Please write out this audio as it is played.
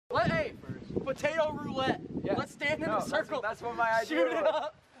Potato roulette. Yeah. Let's stand in a circle. That's what my idea Shoot was. it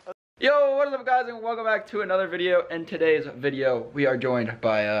up. Yo, what is up guys, and welcome back to another video. In today's video, we are joined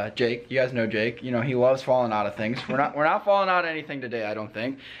by Jake. You guys know Jake. You know, he loves falling out of things. We're not falling out of anything today, I don't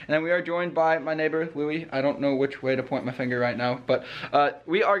think. And then we are joined by my neighbor, Louie. I don't know which way to point my finger right now, but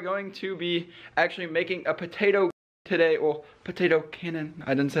we are going to be actually making a potato today. Well, potato cannon.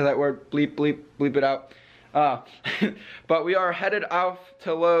 I didn't say that word. Bleep, bleep, bleep it out. But we are headed off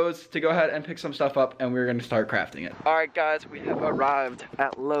to Lowe's to go ahead and pick some stuff up, and we're going to start crafting it. Alright guys, we have arrived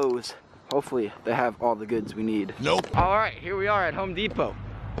at Lowe's. Hopefully they have all the goods we need. Nope. Alright, here we are at Home Depot.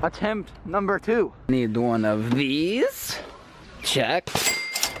 Attempt number 2. Need one of these. Check.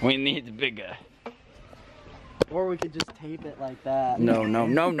 We need bigger. Or we could just tape it like that. No.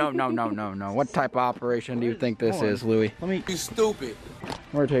 What type of operation do you think this is, Louie? You stupid.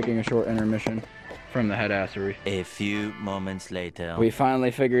 We're taking a short intermission from the headassery. A few moments later. We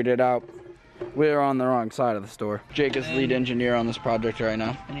finally figured it out. We're on the wrong side of the store. Jake is lead engineer on this project right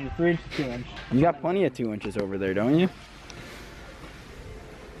now. I need a 3 2 inch. You got plenty of 2 inches over there, don't you?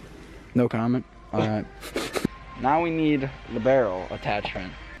 No comment. Alright. Now we need the barrel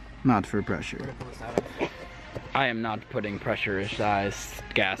attachment. Not for pressure. I am not putting pressurized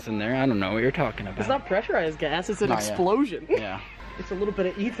gas in there. I don't know what you're talking about. It's not pressurized gas, it's an explosion. Yeah. It's a little bit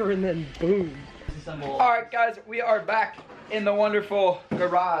of ether and then boom. Alright guys, we are back in the wonderful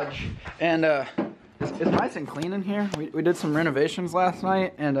garage. And it's nice and clean in here. We did some renovations last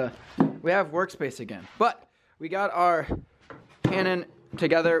night, and we have workspace again. But we got our cannon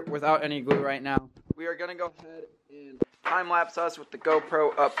together without any glue right now. We are gonna go ahead and time-lapse us with the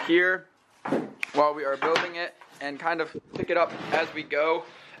GoPro up here while we are building it, and kind of pick it up as we go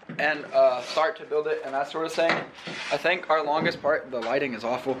and start to build it and that sort of thing. I think our longest part, the lighting is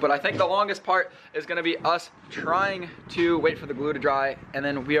awful, but I think the longest part is gonna be us trying to wait for the glue to dry, and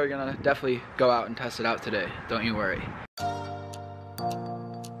then we are gonna definitely go out and test it out today. Don't you worry.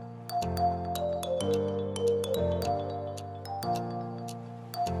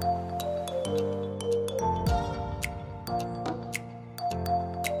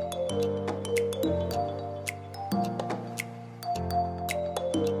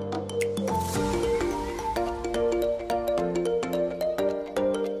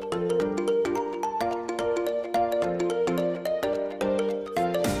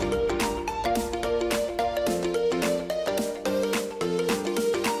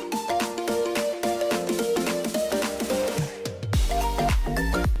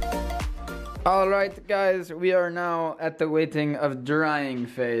 Alright guys, we are now at the waiting of drying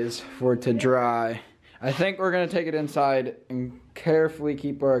phase for it to dry. I think we're going to take it inside and carefully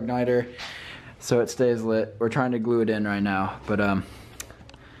keep our igniter so it stays lit. We're trying to glue it in right now, but I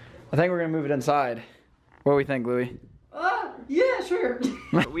think we're going to move it inside. What do we think, Louie? Yeah, sure.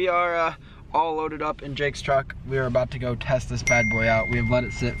 We are all loaded up in Jake's truck. We are about to go test this bad boy out. We have let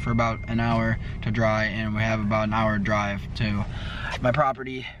it sit for about an hour to dry, and we have about an hour drive to my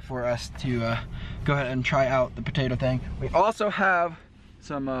property for us to go ahead and try out the potato thing. We also have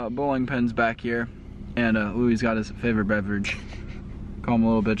some bowling pins back here, and Louie's got his favorite beverage. Call him a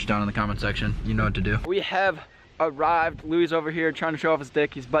little bitch down in the comment section. You know what to do. We have arrived. Louie's over here trying to show off his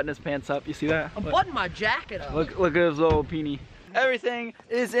dick. He's buttoning his pants up. You see that? I'm buttoning my jacket up. Look at his little peenie. Everything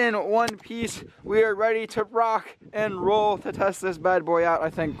is in one piece. We are ready to rock and roll to test this bad boy out. I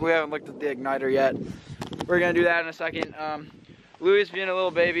think we haven't looked at the igniter yet. We're gonna do that in a second. Louis being a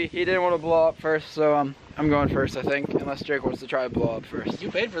little baby, he didn't want to blow up first, so I'm going first, I think, unless Jake wants to try to blow up first. You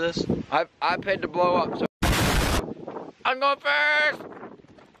paid for this. I paid to blow up, so I'm going first.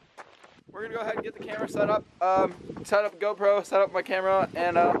 We're gonna go ahead and get the camera set up, set up GoPro, set up my camera,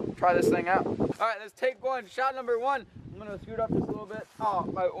 and try this thing out. All right, let's take one. Shot number 1. I'm gonna scoot up just a little bit.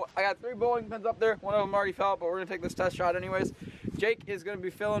 Oh, I got 3 bowling pins up there. One of them already fell, but we're gonna take this test shot anyways. Jake is gonna be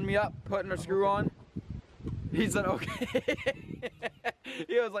filling me up, putting a screw on. He said okay.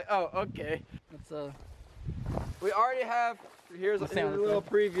 He was like, oh, okay. Let's We already have, here's a little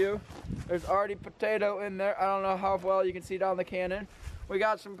preview. There's already potato in there. I don't know how well you can see down the cannon. We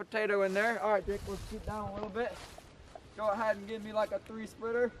got some potato in there. All right, Jake, let's scoot down a little bit. Go ahead and give me like a 3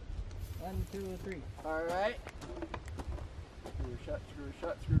 splitter. 1, 2, 3. All right. Screw shut, screw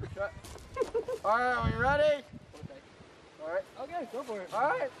shut, screw shut. All right, are we ready? Okay. All right. Okay, go for it. All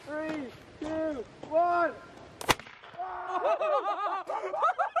right, 3, 2, 1. That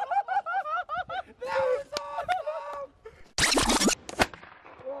was awesome!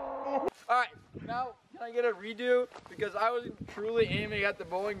 All right, now can I get a redo? Because I was truly aiming at the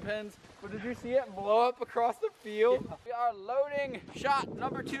bowling pins, but did you see it blow up across the field? Yeah. We are loading shot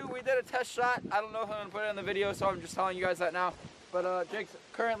number 2. We did a test shot. I don't know if I'm gonna put it in the video, so I'm just telling you guys that now. but Jake's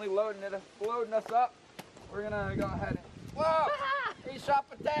currently loading us up. We're gonna go ahead and, whoa! He shot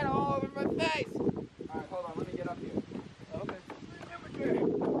potato all over my face! Alright, hold on, let me get up here. Okay.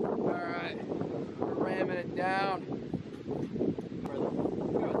 Alright, we're ramming it down.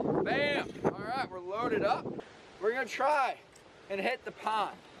 Bam! Alright, we're loaded up. We're gonna try and hit the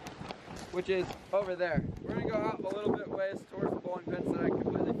pond, which is over there. We're gonna go out a little bit ways towards the bowling pins that I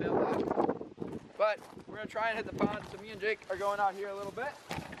completely failed at. But we're gonna try and hit the pond, so me and Jake are going out here a little bit.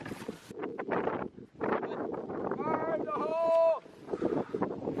 Fire in the hole!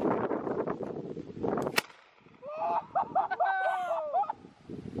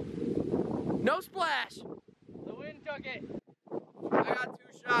 No splash! The wind took it. I got 2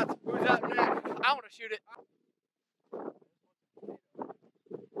 shots. Who's up next? I want to shoot it.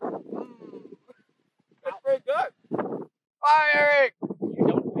 That's pretty good. Bye, Eric! You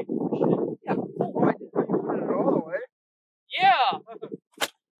don't wait for shit. Yeah. Oh, I didn't know you wanted it all the way. Yeah!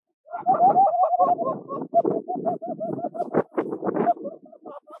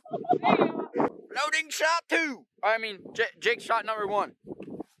 Loading shot 2. I mean, Jake shot number 1.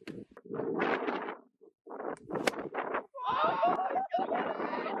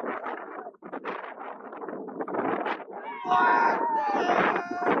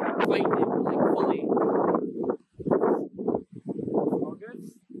 Wait, like fully. All good?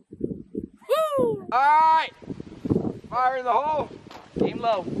 Woo! Alright! Fire in the hole. Aim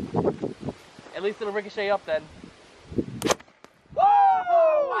low. At least it'll ricochet up then.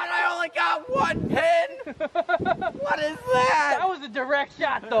 Whoa! Why did I only got 1 pin? What is that? That was a direct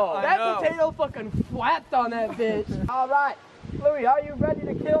shot though. I That know. potato fucking flapped on that bitch. Alright. Louis, are you ready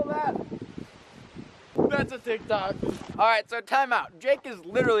to kill that? That's a TikTok. Alright, so timeout. Jake is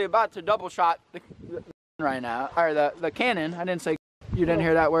literally about to double shot the right now. Or the cannon. I didn't say you didn't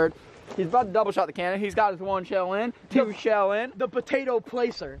hear that word. He's about to double shot the cannon. He's got his 1 shell in, 2 shell in. The potato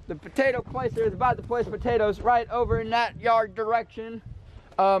placer. The potato placer is about to place potatoes right over in that yard direction.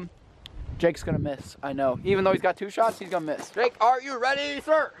 Jake's gonna miss, I know. Even though he's got 2 shots, he's gonna miss. Jake, are you ready,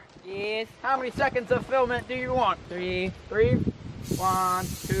 sir? Yes. How many seconds of filming do you want? 3. 3? 1,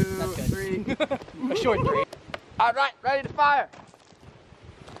 2, That's good. 3. A short 3. All right, ready to fire.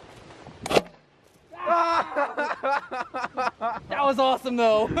 That was awesome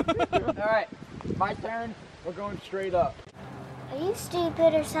though. All right, my turn. We're going straight up. Are you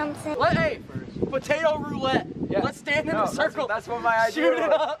stupid or something? Hey, potato roulette. Yeah. Let's stand in No, a circle. That's what my idea Shoot it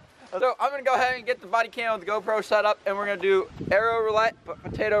was. up. So I'm gonna go ahead and get the body cam with the GoPro set up, and we're gonna do arrow roulette, but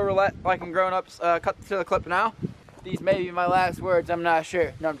potato roulette like I'm grown ups. Cut to the clip now. These may be my last words. I'm not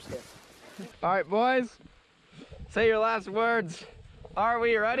sure. No, I'm just kidding. All right, boys. Say your last words. Are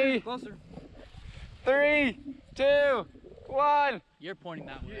we ready? Closer. 3, 2, 1. You're pointing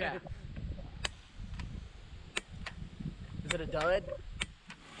that way. Yeah. Is it a dud?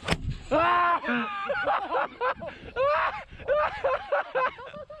 All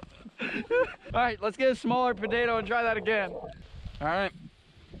right, let's get a smaller potato and try that again. All right,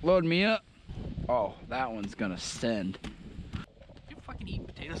 load me up. Oh, that one's gonna send. You fucking eat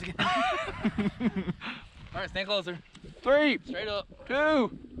potatoes again. All right, stand closer. 3, Straight up. 2,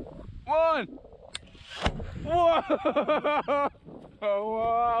 1. Whoa! Oh,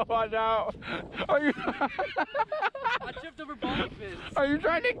 whoa! Watch out! Are you? I tripped over bowling pins. Are you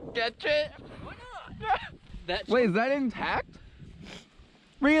trying to catch it? Why not? That Wait, is that intact?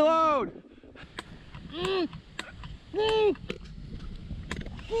 Reload!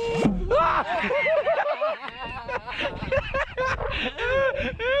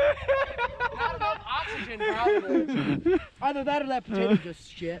 not enough oxygen, probably. Either that or that potato just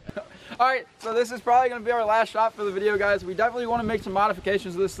shit. Alright, so this is probably going to be our last shot for the video, guys. We definitely want to make some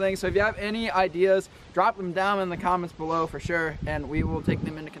modifications to this thing, so if you have any ideas, drop them down in the comments below for sure, and we will take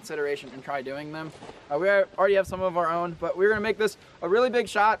them into consideration and try doing them. We already have some of our own, but we're going to make this a really big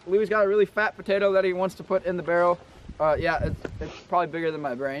shot. Louis got a really fat potato that he wants to put in the barrel. Yeah, it's probably bigger than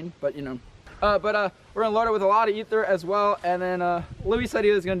my brain, but you know. We're going to load it with a lot of ether as well, and then Louis said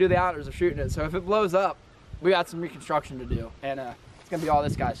he was going to do the honors of shooting it, so if it blows up, we got some reconstruction to do, and it's going to be all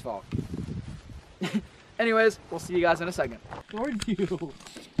this guy's fault. Anyways, we'll see you guys in a second. Toward you.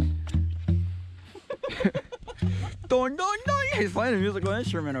 Dun, dun, dun. He's playing a musical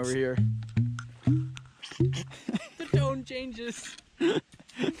instrument over here. The tone changes.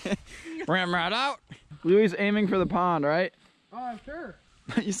 Ram right out. Louis aiming for the pond, right? Oh, I'm sure.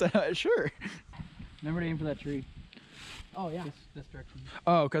 You said, sure. Remember to aim for that tree. Oh, yeah. This direction.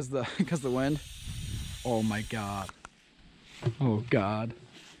 Oh, cause the wind. Oh my God. Oh God.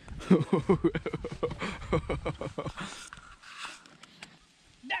 That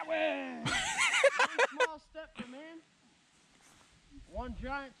way! One small step for man. One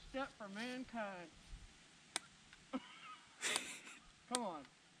giant step for mankind. Come on.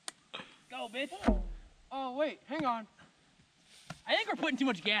 Go, bitch. Oh, wait, hang on. I think we're putting too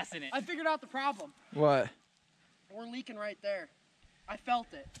much gas in it. I figured out the problem. What? We're leaking right there. I felt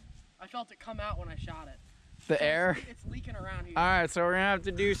it. I felt it come out when I shot it. The So air? It's leaking around here. All right, so we're gonna have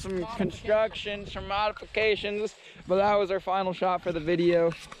to do some construction, some modifications, but that was our final shot for the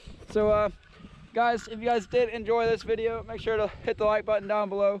video. So, guys, if you guys did enjoy this video, make sure to hit the like button down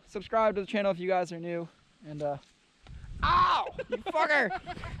below. Subscribe to the channel if you guys are new. And, ow! You fucker!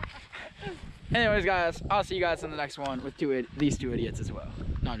 Anyways, guys, I'll see you guys in the next one with these two idiots as well.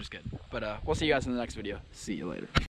 No, I'm just kidding. But we'll see you guys in the next video. See you later.